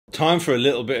Time for a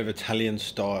little bit of Italian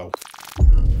style.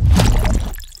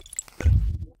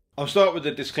 I'll start with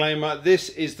a disclaimer. This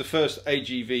is the first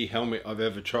AGV helmet I've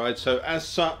ever tried, so as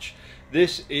such,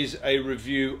 this is a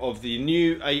review of the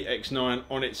new AX9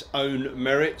 on its own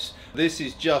merits. This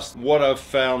is just what I've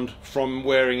found from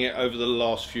wearing it over the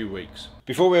last few weeks.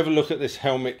 Before we have a look at this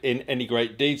helmet in any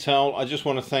great detail, I just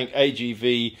want to thank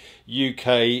AGV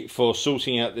UK for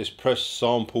sorting out this press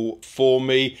sample for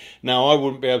me. Now, I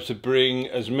wouldn't be able to bring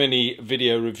as many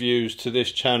video reviews to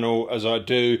this channel as I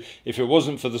do if it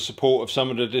wasn't for the support of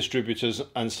some of the distributors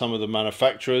and some of the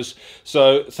manufacturers.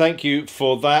 So thank you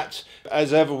for that.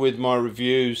 As ever with my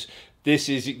reviews, this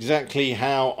is exactly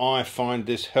how I find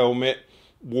this helmet,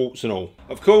 warts and all.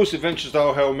 Of course, adventure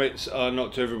style helmets are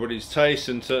not to everybody's taste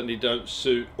and certainly don't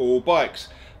suit all bikes,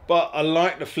 but I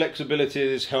like the flexibility of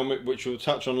this helmet, which we'll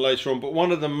touch on later on. But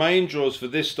one of the main draws for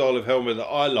this style of helmet that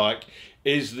I like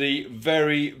is the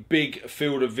very big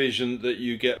field of vision that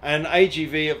you get, and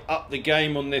AGV have upped the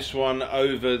game on this one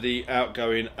over the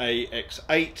outgoing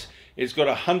AX8. It's got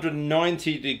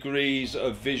 190 degrees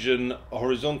of vision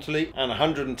horizontally and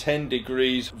 110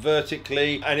 degrees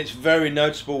vertically, and it's very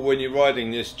noticeable when you're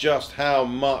riding this just how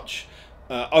much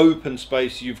open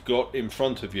space you've got in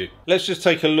front of you. Let's just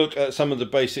take a look at some of the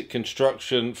basic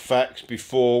construction facts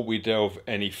before we delve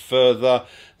any further.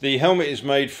 The helmet is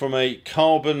made from a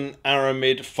carbon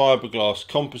aramid fiberglass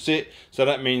composite, so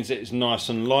that means it's nice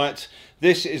and light.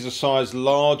 This is a size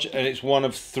large and it's one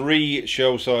of 3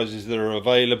 shell sizes that are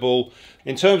available.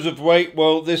 In terms of weight,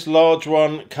 well, this large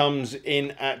one comes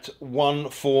in at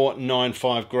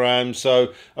 1495 grams,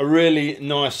 so a really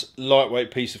nice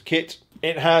lightweight piece of kit.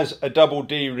 It has a double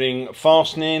D-ring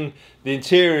fastening. The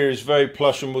interior is very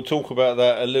plush and we'll talk about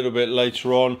that a little bit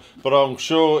later on, but I'm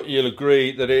sure you'll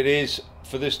agree that it is,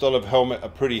 for this style of helmet, a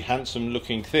pretty handsome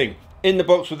looking thing. In the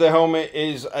box with the helmet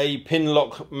is a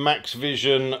Pinlock Max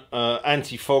Vision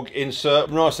anti-fog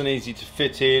insert, nice and easy to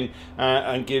fit in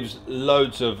and gives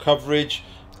loads of coverage.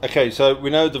 Okay, so we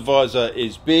know the visor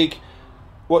is big.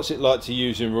 What's it like to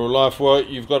use in real life? Well,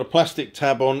 you've got a plastic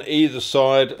tab on either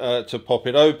side to pop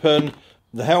it open.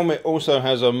 The helmet also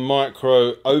has a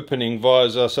micro opening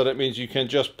visor, so that means you can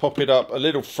just pop it up a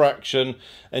little fraction,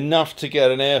 enough to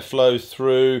get an airflow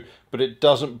through, but it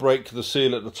doesn't break the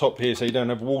seal at the top here, so you don't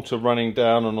have water running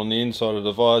down and on the inside of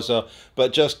the visor,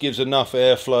 but just gives enough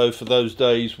airflow for those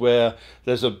days where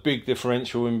there's a big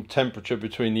differential in temperature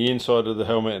between the inside of the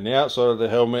helmet and the outside of the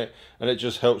helmet, and it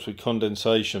just helps with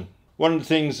condensation. One of the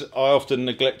things I often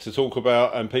neglect to talk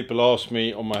about, and people ask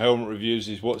me on my helmet reviews,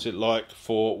 is what's it like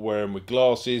for wearing with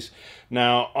glasses.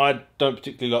 Now, I don't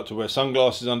particularly like to wear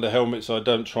sunglasses under helmets, so I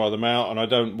don't try them out, and I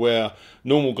don't wear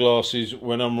normal glasses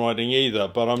when I'm riding either,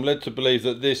 but I'm led to believe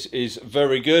that this is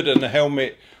very good and the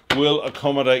helmet will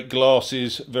accommodate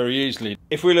glasses very easily.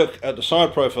 If we look at the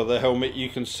side profile of the helmet, you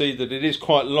can see that it is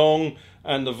quite long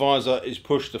and the visor is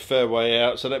pushed a fair way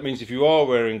out, so that means if you are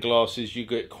wearing glasses, you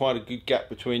get quite a good gap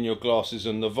between your glasses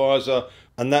and the visor,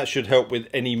 and that should help with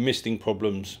any misting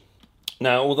problems.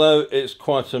 Now, although it's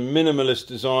quite a minimalist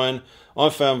design, I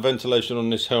found ventilation on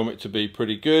this helmet to be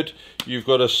pretty good. You've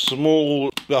got a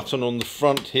small button on the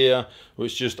front here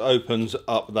which just opens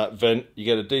up that vent. You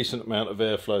get a decent amount of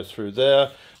airflow through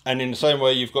there, and in the same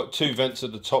way you've got 2 vents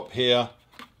at the top here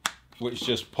which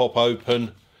just pop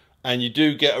open, and you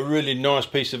do get a really nice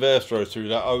piece of airflow through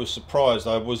that. I was surprised.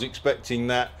 I was expecting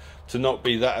that to not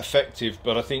be that effective,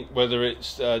 but I think whether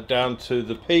it's down to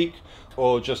the peak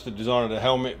or just the design of the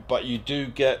helmet, but you do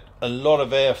get a lot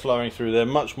of air flowing through there,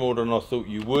 much more than I thought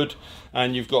you would.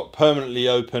 And you've got permanently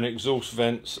open exhaust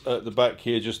vents at the back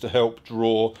here just to help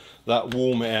draw that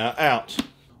warm air out.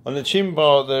 On the chin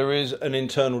bar there is an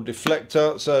internal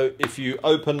deflector, so if you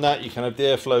open that you can have the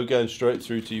airflow going straight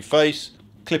through to your face.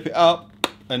 Clip it up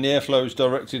and the airflow is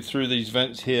directed through these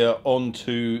vents here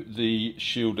onto the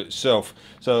shield itself.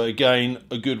 So again,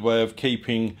 a good way of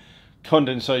keeping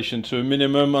condensation to a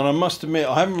minimum. And I must admit,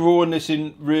 I haven't worn this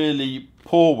in really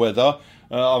poor weather.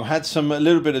 I've had a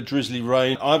little bit of drizzly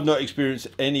rain. I've not experienced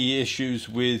any issues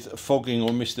with fogging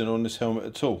or misting on this helmet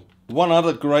at all. One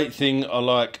other great thing I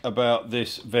like about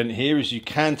this vent here is you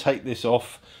can take this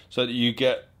off so that you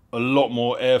get a lot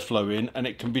more airflow in, and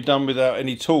it can be done without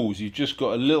any tools. You've just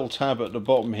got a little tab at the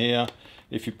bottom here.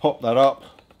 If you pop that up,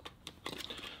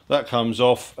 that comes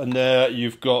off, and there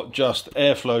you've got just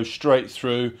airflow straight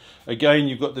through. Again,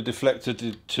 you've got the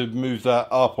deflector to move that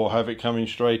up or have it coming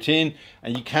straight in,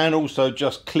 and you can also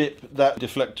just clip that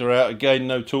deflector out. Again,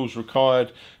 no tools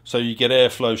required, so you get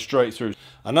airflow straight through.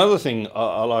 Another thing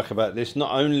I like about this,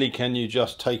 not only can you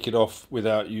just take it off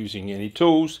without using any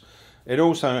tools, it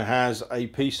also has a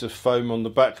piece of foam on the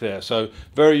back there, so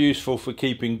very useful for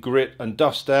keeping grit and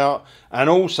dust out, and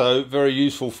also very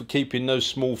useful for keeping those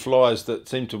small flies that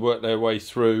seem to work their way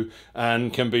through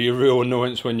and can be a real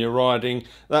annoyance when you're riding.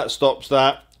 That stops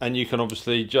that, and you can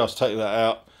obviously just take that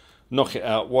out, knock it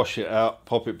out, wash it out,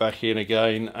 pop it back in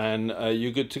again, and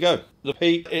you're good to go. The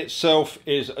peak itself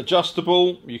is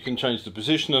adjustable. You can change the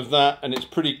position of that, and it's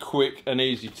pretty quick and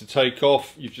easy to take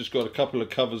off. You've just got a couple of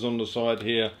covers on the side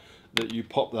here that you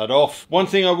pop that off. One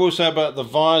thing I will say about the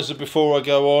visor before I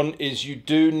go on is you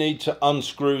do need to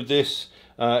unscrew this.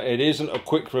 It isn't a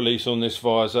quick release on this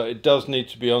visor. It does need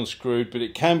to be unscrewed, but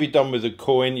it can be done with a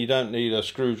coin. You don't need a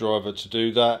screwdriver to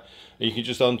do that. You can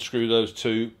just unscrew those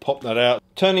two, pop that out.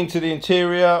 Turning to the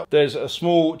interior, there's a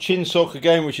small chin sock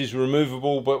again, which is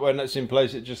removable, but when that's in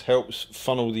place, it just helps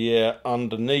funnel the air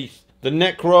underneath. The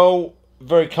neck roll,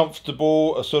 very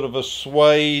comfortable, a sort of a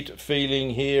suede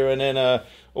feeling here, and then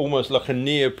almost like a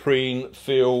neoprene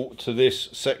feel to this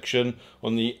section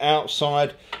on the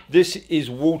outside. This is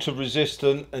water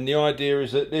resistant, and the idea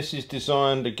is that this is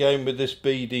designed, again with this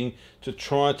beading, to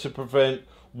try to prevent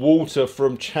water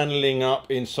from channeling up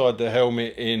inside the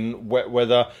helmet in wet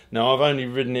weather. Now, I've only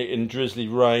ridden it in drizzly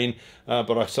rain,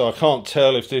 so I can't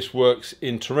tell if this works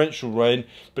in torrential rain,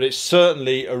 but it's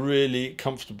certainly a really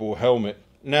comfortable helmet.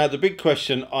 Now, the big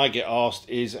question I get asked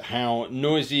is how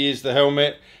noisy is the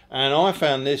helmet, and I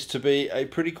found this to be a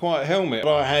pretty quiet helmet.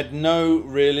 I had no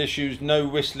real issues, no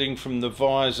whistling from the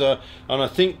visor, and I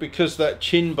think because that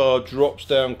chin bar drops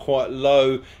down quite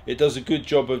low, it does a good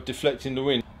job of deflecting the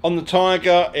wind. On the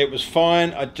Tiger, it was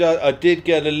fine. I did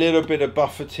get a little bit of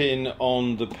buffeting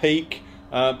on the peak,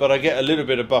 but I get a little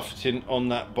bit of buffeting on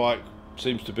that bike,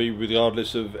 seems to be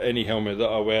regardless of any helmet that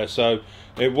I wear, so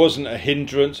it wasn't a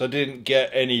hindrance. I didn't get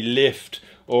any lift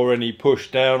or any push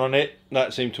down on it.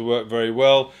 That seemed to work very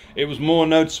well. It was more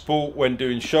noticeable when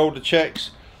doing shoulder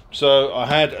checks. So I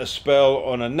had a spell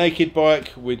on a naked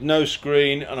bike with no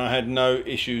screen, and I had no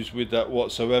issues with that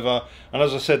whatsoever. And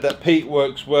as I said, that peak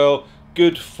works well.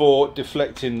 Good for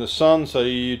deflecting the sun, so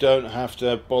you don't have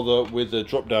to bother with the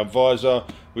drop down visor,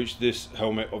 which this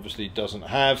helmet obviously doesn't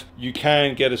have. You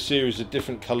can get a series of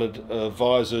different coloured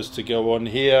visors to go on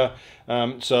here,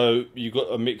 so you've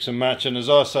got a mix and match. And as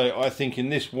I say, I think in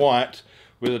this white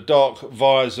with a dark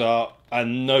visor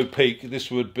and no peak,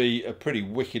 this would be a pretty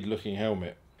wicked looking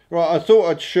helmet. Right, I thought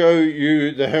I'd show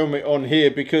you the helmet on here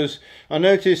because I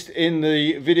noticed in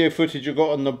the video footage I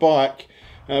got on the bike,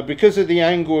 because of the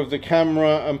angle of the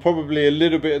camera and probably a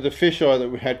little bit of the fisheye that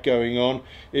we had going on,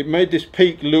 it made this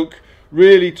peak look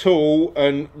really tall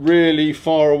and really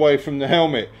far away from the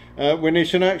helmet, when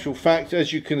it's in actual fact,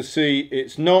 as you can see,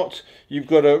 it's not. You've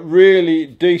got a really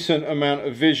decent amount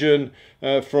of vision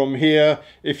from here.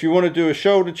 If you want to do a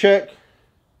shoulder check,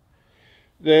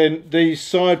 then these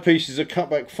side pieces are cut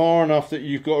back far enough that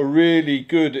you've got a really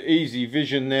good easy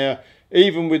vision there,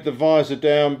 even with the visor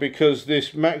down, because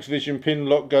this max vision pin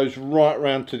lock goes right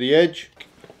round to the edge.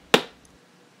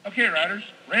 Okay, riders,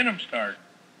 random start.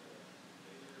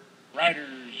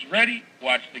 Riders ready,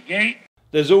 watch the gate.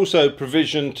 There's also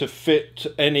provision to fit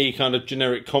any kind of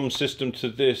generic comm system to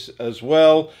this as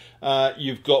well.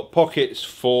 You've got pockets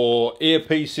for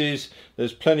earpieces.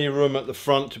 There's plenty of room at the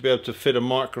front to be able to fit a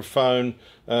microphone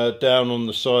down on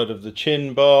the side of the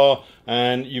chin bar,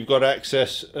 and you've got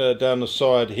access down the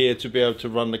side here to be able to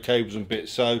run the cables and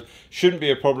bits, so shouldn't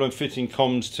be a problem fitting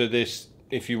comms to this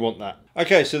if you want that.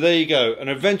 Okay, so there you go, an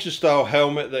adventure style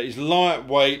helmet that is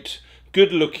lightweight,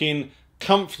 good looking,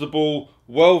 comfortable,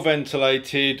 well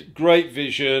ventilated, great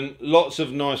vision, lots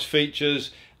of nice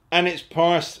features, and it's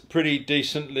priced pretty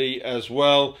decently as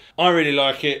well. I really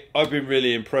like it. I've been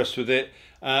really impressed with it.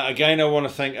 Again, I want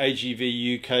to thank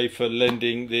AGV UK for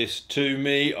lending this to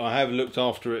me. I have looked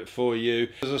after it for you.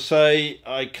 As I say,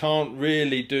 I can't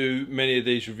really do many of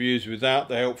these reviews without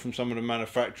the help from some of the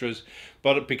manufacturers,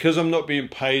 but because I'm not being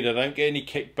paid, I don't get any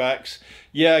kickbacks.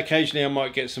 Yeah, occasionally I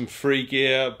might get some free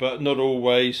gear, but not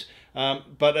always.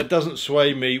 But it doesn't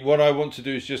sway me. What I want to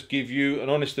do is just give you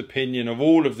an honest opinion of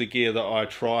all of the gear that I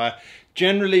try.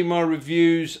 Generally my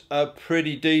reviews are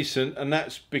pretty decent, and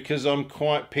that's because I'm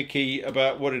quite picky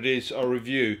about what it is I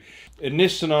review. In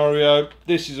this scenario,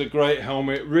 this is a great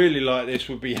helmet, really like this,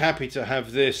 would be happy to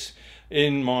have this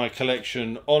in my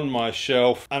collection on my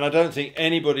shelf, and I don't think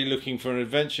anybody looking for an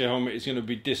adventure helmet is going to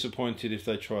be disappointed if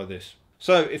they try this.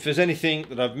 So if there's anything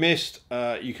that I've missed,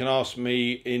 you can ask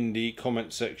me in the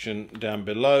comment section down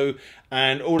below.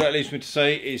 And all that leaves me to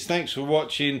say is thanks for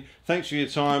watching, thanks for your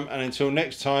time, and until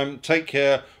next time, take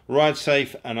care, ride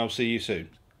safe, and I'll see you soon.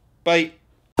 Bye.